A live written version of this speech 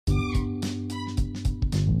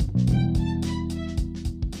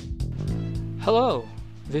Hello,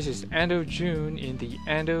 this is Ando June in the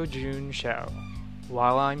Ando June Show.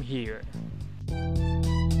 While I'm here.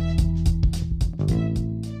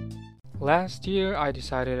 Last year I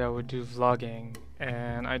decided I would do vlogging,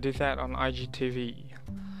 and I did that on IGTV.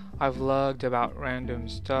 I vlogged about random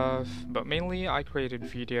stuff, but mainly I created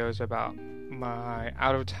videos about my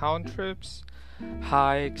out-of-town trips,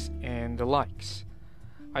 hikes, and the likes.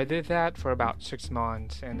 I did that for about 6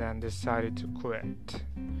 months and then decided to quit.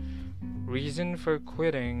 Reason for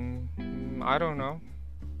quitting? I don't know.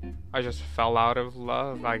 I just fell out of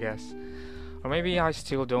love, I guess. Or maybe I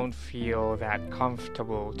still don't feel that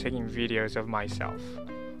comfortable taking videos of myself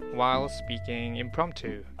while speaking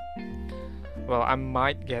impromptu. Well, I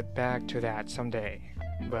might get back to that someday,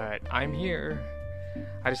 but I'm here.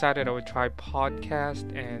 I decided I would try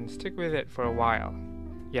podcast and stick with it for a while.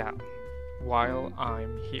 Yeah, while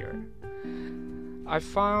I'm here. I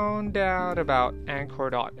found out about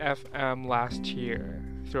Anchor.fm last year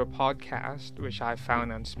through a podcast which I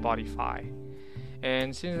found on Spotify.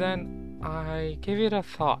 And since then, I gave it a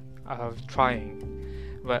thought of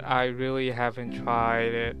trying. But I really haven't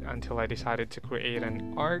tried it until I decided to create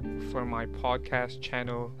an art for my podcast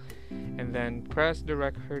channel and then press the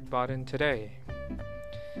record button today.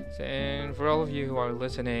 And for all of you who are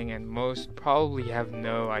listening and most probably have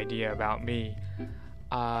no idea about me,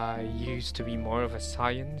 I used to be more of a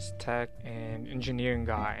science, tech, and engineering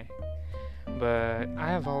guy. But I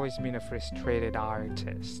have always been a frustrated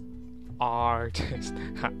artist. I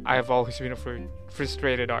have always been a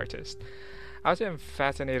frustrated artist. I also am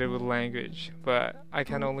fascinated with language, but I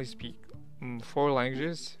can only speak 4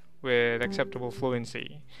 languages with acceptable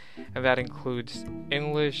fluency, and that includes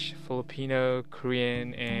English, Filipino,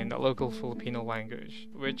 Korean, and a local Filipino language,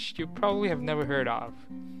 which you probably have never heard of,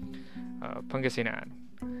 Pangasinan.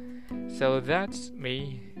 So that's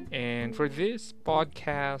me, and for this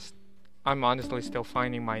podcast, I'm honestly still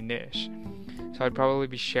finding my niche. So I'd probably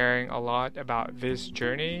be sharing a lot about this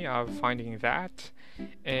journey of finding that,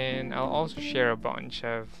 and I'll also share a bunch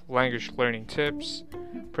of language learning tips,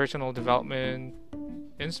 personal development,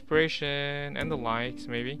 inspiration, and the likes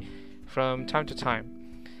maybe from time to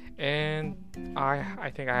time. And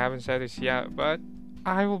I think I haven't said this yet, but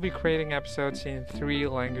I will be creating episodes in 3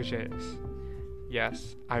 languages.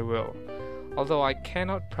 Yes, I will. Although I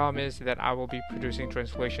cannot promise that I will be producing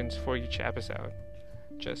translations for each episode.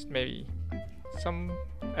 Just maybe some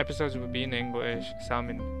episodes will be in English, some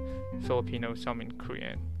in Filipino, some in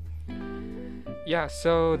Korean. Yeah,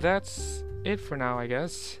 so that's it for now, I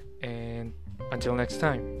guess. And until next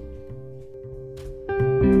time.